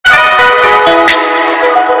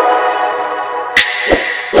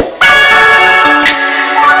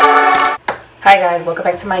guys, welcome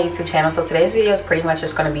back to my YouTube channel. So today's video is pretty much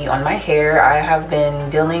just going to be on my hair. I have been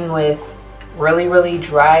dealing with really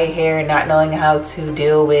dry hair, not knowing how to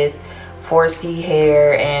deal with 4C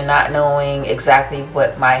hair and not knowing exactly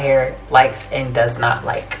what my hair likes and does not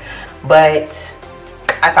like. But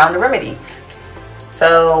I found a remedy.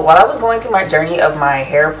 So while I was going through my journey of my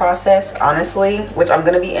hair process, honestly, which I'm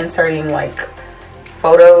going to be inserting like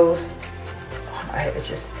photos, my head is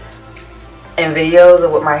just, and videos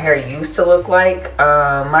of what my hair used to look like.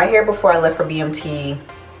 My hair before I left for BMT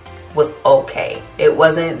was okay. It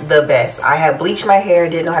wasn't the best. I had bleached my hair,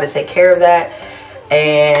 didn't know how to take care of that,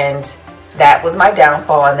 and that was my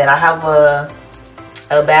downfall. And then I have a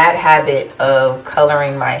bad habit of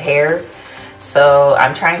coloring my hair, so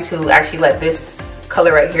I'm trying to actually let this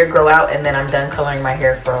color right here grow out, and then I'm done coloring my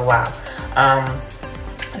hair for a while.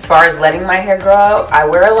 As far as letting my hair grow out, I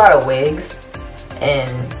wear a lot of wigs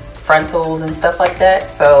and frontals and stuff like that,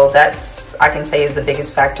 so that's, I can say, is the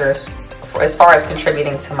biggest factor as far as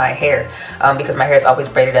contributing to my hair, because my hair is always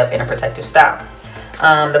braided up in a protective style.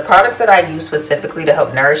 The products that I use specifically to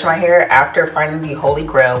help nourish my hair after finding the holy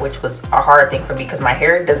grail, which was a hard thing for me because my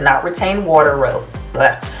hair does not retain water well.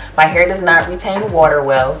 My hair does not retain water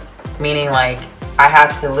well, meaning like I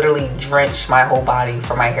have to literally drench my whole body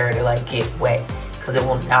for my hair to like get wet because it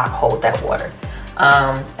will not hold that water.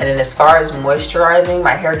 And then as far as moisturizing,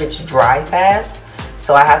 my hair gets dry fast,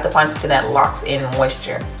 so I have to find something that locks in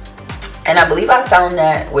moisture. And I believe I found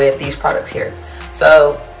that with these products here.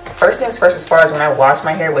 So first things first, as far as when I wash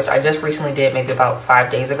my hair, which I just recently did maybe about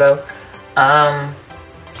 5 days ago.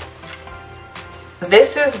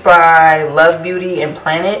 This is by Love Beauty and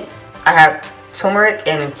Planet. I have turmeric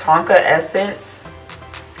and tonka essence.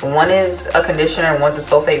 One is a conditioner and one's a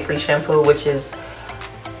sulfate-free shampoo, which is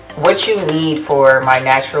what you need for my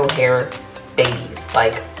natural hair babies.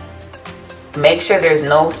 Like, make sure there's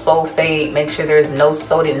no sulfate, make sure there's no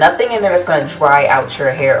sodium, nothing in there that's going to dry out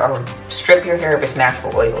your hair or strip your hair of its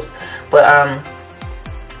natural oils. But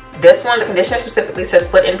this one, the conditioner specifically says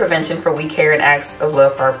split end prevention for weak hair and acts of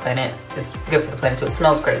love for our planet. It's good for the planet too. It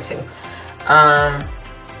smells great too.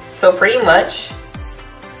 So pretty much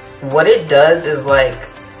what it does is, like,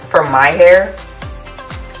 for my hair,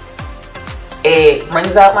 it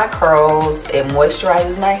brings out my curls, it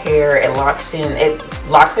moisturizes my hair, it locks in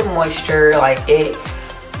moisture. Like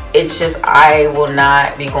it's just, I will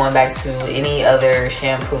not be going back to any other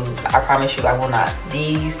shampoos. I promise you I will not.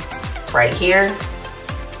 These right here,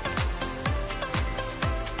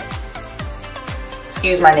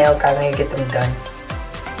 excuse my nails guys, I need to get them done.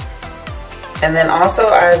 And then also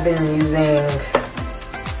I've been using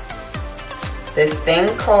this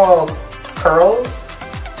thing called Curls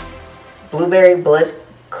Blueberry Bliss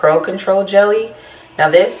Curl Control Jelly. Now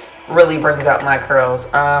this really brings out my curls.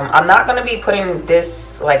 I'm not going to be putting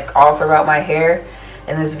this like all throughout my hair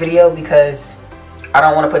in this video because I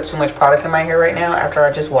don't want to put too much product in my hair right now after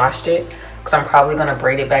I just washed it, because I'm probably going to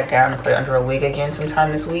braid it back down and put it under a wig again sometime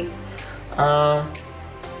this week.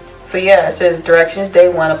 So yeah, it says directions: day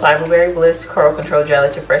 1, apply Blueberry Bliss Curl Control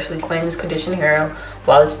Jelly to freshly cleanse, condition hair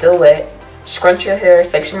while it's still wet. Scrunch your hair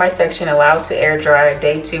section by section, allow to air dry.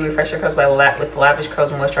 Day 2, refresh your curls with lavish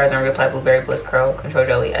curls moisturizer and reapply Blueberry Bliss Curl Control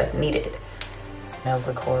Jelly as needed. Nails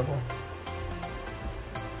look horrible.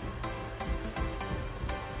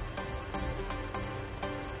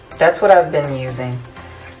 That's what I've been using.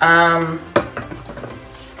 Guys,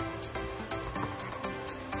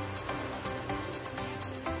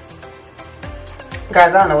 I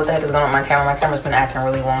don't know what the heck is going on with my camera. My camera's been acting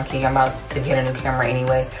really wonky. I'm about to get a new camera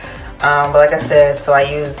anyway. But like I said, so I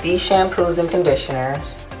use these shampoos and conditioners.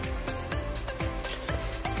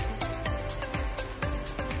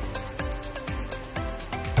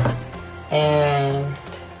 And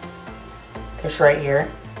this right here.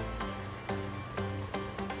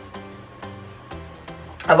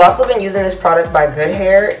 I've also been using this product by Good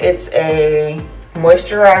Hair. It's a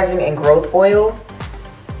moisturizing and growth oil.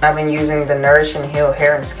 I've been using the Nourish and Heal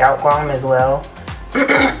Hair and Scalp Balm as well.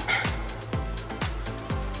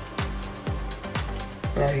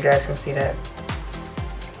 If you guys can see that.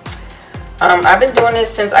 I've been doing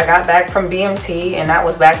this since I got back from BMT, and that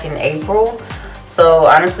was back in April. So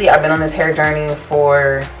honestly, I've been on this hair journey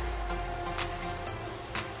for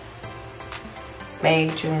May,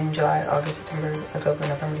 June, July, August, September, October,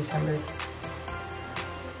 November, December.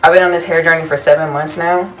 I've been on this hair journey for 7 months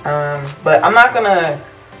now. But I'm not gonna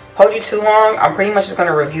hold you too long. I'm pretty much just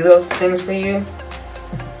gonna review those things for you.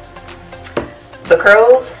 The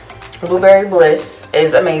curls, Blueberry Bliss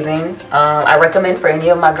is amazing. I recommend for any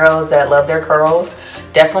of my girls that love their curls,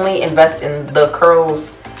 definitely invest in the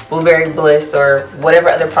Curls Blueberry Bliss or whatever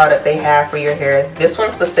other product they have for your hair. This one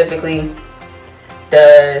specifically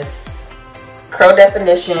does curl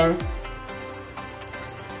definition.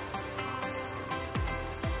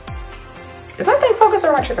 Is my thing focused or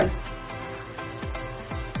am I tripping?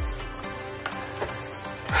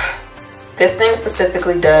 This thing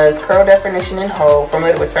specifically does curl definition and hold,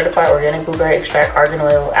 formulated with certified organic blueberry extract, argan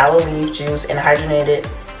oil, aloe leaf juice, and hydrogenated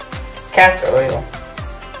castor oil.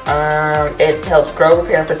 It helps grow,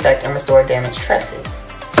 repair, and protect and restore damaged tresses.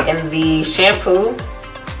 In the shampoo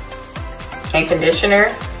and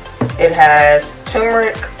conditioner, it has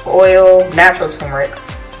turmeric oil, natural turmeric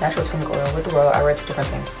oil with the roll. I read two different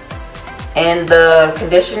things. In the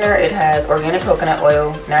conditioner, it has organic coconut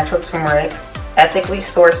oil, natural turmeric, ethically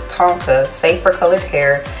sourced tonka, safe for colored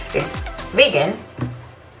hair. It's vegan.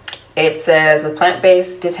 It says with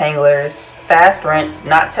plant-based detanglers, fast rinse,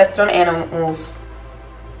 not tested on animals.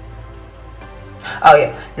 Oh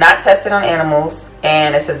yeah, not tested on animals.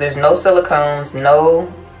 And it says there's no silicones,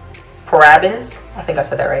 no parabens. I think I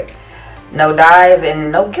said that right. No dyes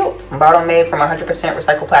and no guilt. Bottle made from 100%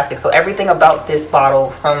 recycled plastic. So everything about this bottle,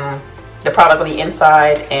 from the product on the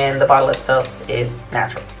inside and the bottle itself, is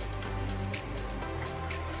natural.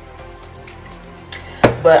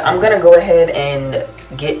 But I'm gonna go ahead and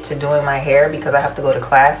get to doing my hair because I have to go to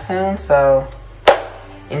class soon. So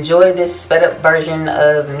enjoy this sped up version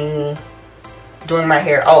of me doing my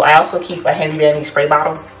hair. Oh, I also keep a handy dandy spray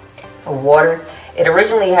bottle of water. It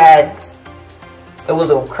originally had, it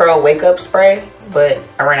was a curl wake up spray, but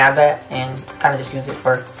I ran out of that and kind of just used it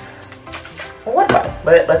for water bottle.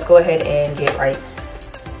 But let's go ahead and get right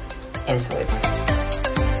into it.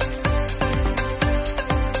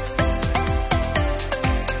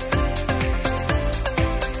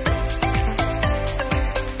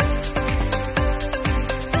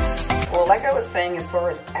 Like I was saying, as far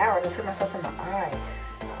as, ow, I just hit myself in the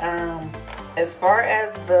eye. As far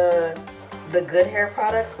as the Good Hair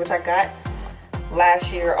products, which I got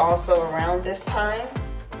last year also around this time,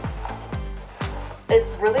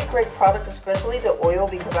 it's really great product, especially the oil,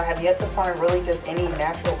 because I have yet to find really just any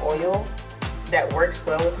natural oil that works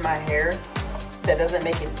well with my hair, that doesn't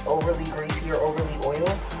make it overly greasy or overly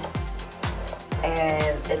oily.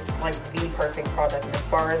 And it's like the perfect product. And as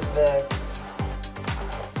far as the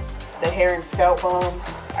hair and scalp balm,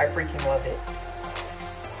 I freaking love it.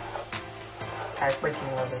 I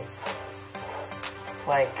freaking love it.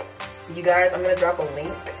 Like, you guys, I'm gonna drop a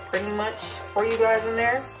link pretty much for you guys in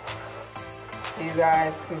there, so you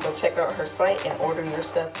guys can go check out her site and order your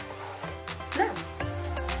stuff now.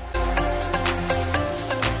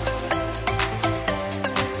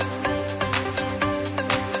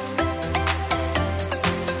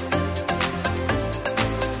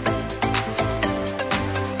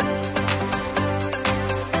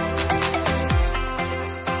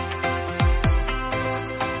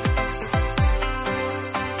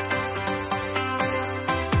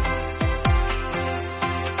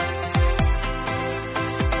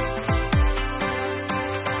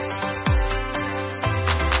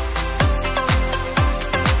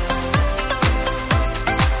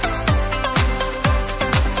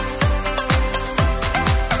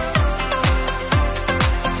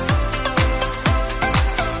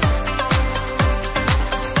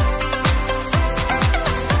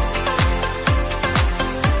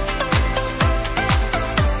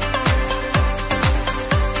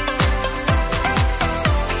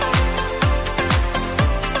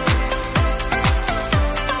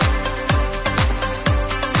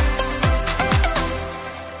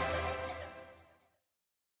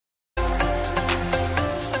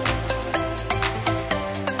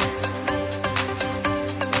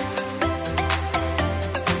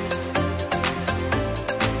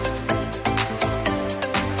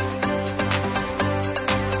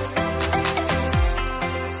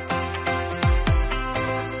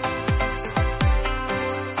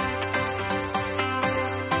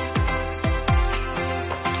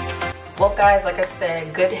 Well guys, like I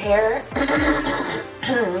said, Good Hair,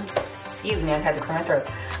 excuse me, I had to clear my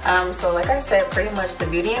throat. So like I said, pretty much the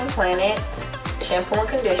Beauty and Planet shampoo and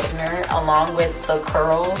conditioner, along with the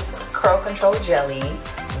Curl Control Jelly,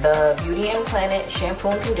 the Beauty and Planet shampoo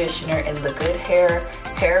and conditioner, and the Good Hair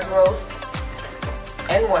hair growth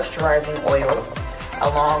and moisturizing oil,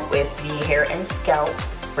 along with the hair and scalp.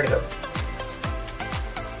 Where'd it go?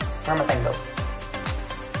 Where'd my thing go?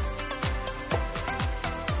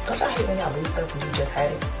 Don't y'all hate when y'all lose stuff when you just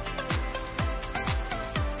had it?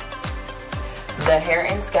 The hair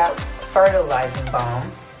and scalp fertilizing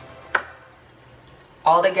balm.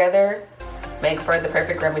 All together make for the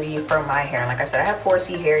perfect remedy for my hair. And like I said, I have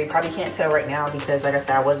 4C hair. You probably can't tell right now because, like I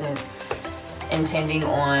said, I wasn't intending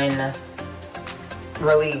on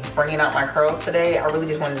really bringing out my curls today. I really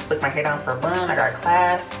just wanted to slick my hair down for a bun. I got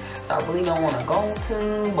class, so I really don't want to go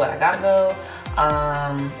to, but I gotta go.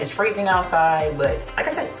 It's freezing outside, but like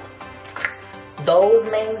I said, those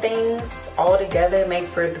main things all together make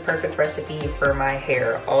for the perfect recipe for my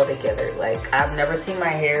hair all together. Like, I've never seen my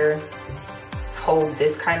hair hold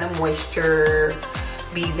this kind of moisture,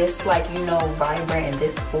 be this, like, you know, vibrant and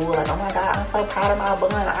this full. Like, oh my god, I'm so proud of my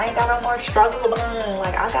bun. I ain't got no more struggle bun.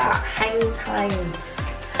 Like, I got hang time.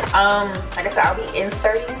 Like I said, I'll be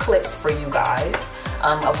inserting clips for you guys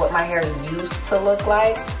of what my hair used to look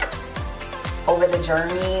like over the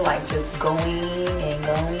journey, like just going and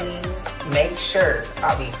going. Make sure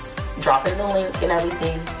I'll be dropping the link and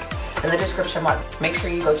everything in the description box. Make sure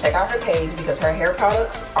you go check out her page because her hair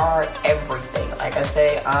products are everything. Like I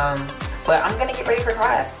say, but I'm gonna get ready for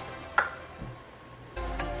class.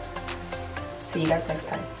 See you guys next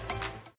time.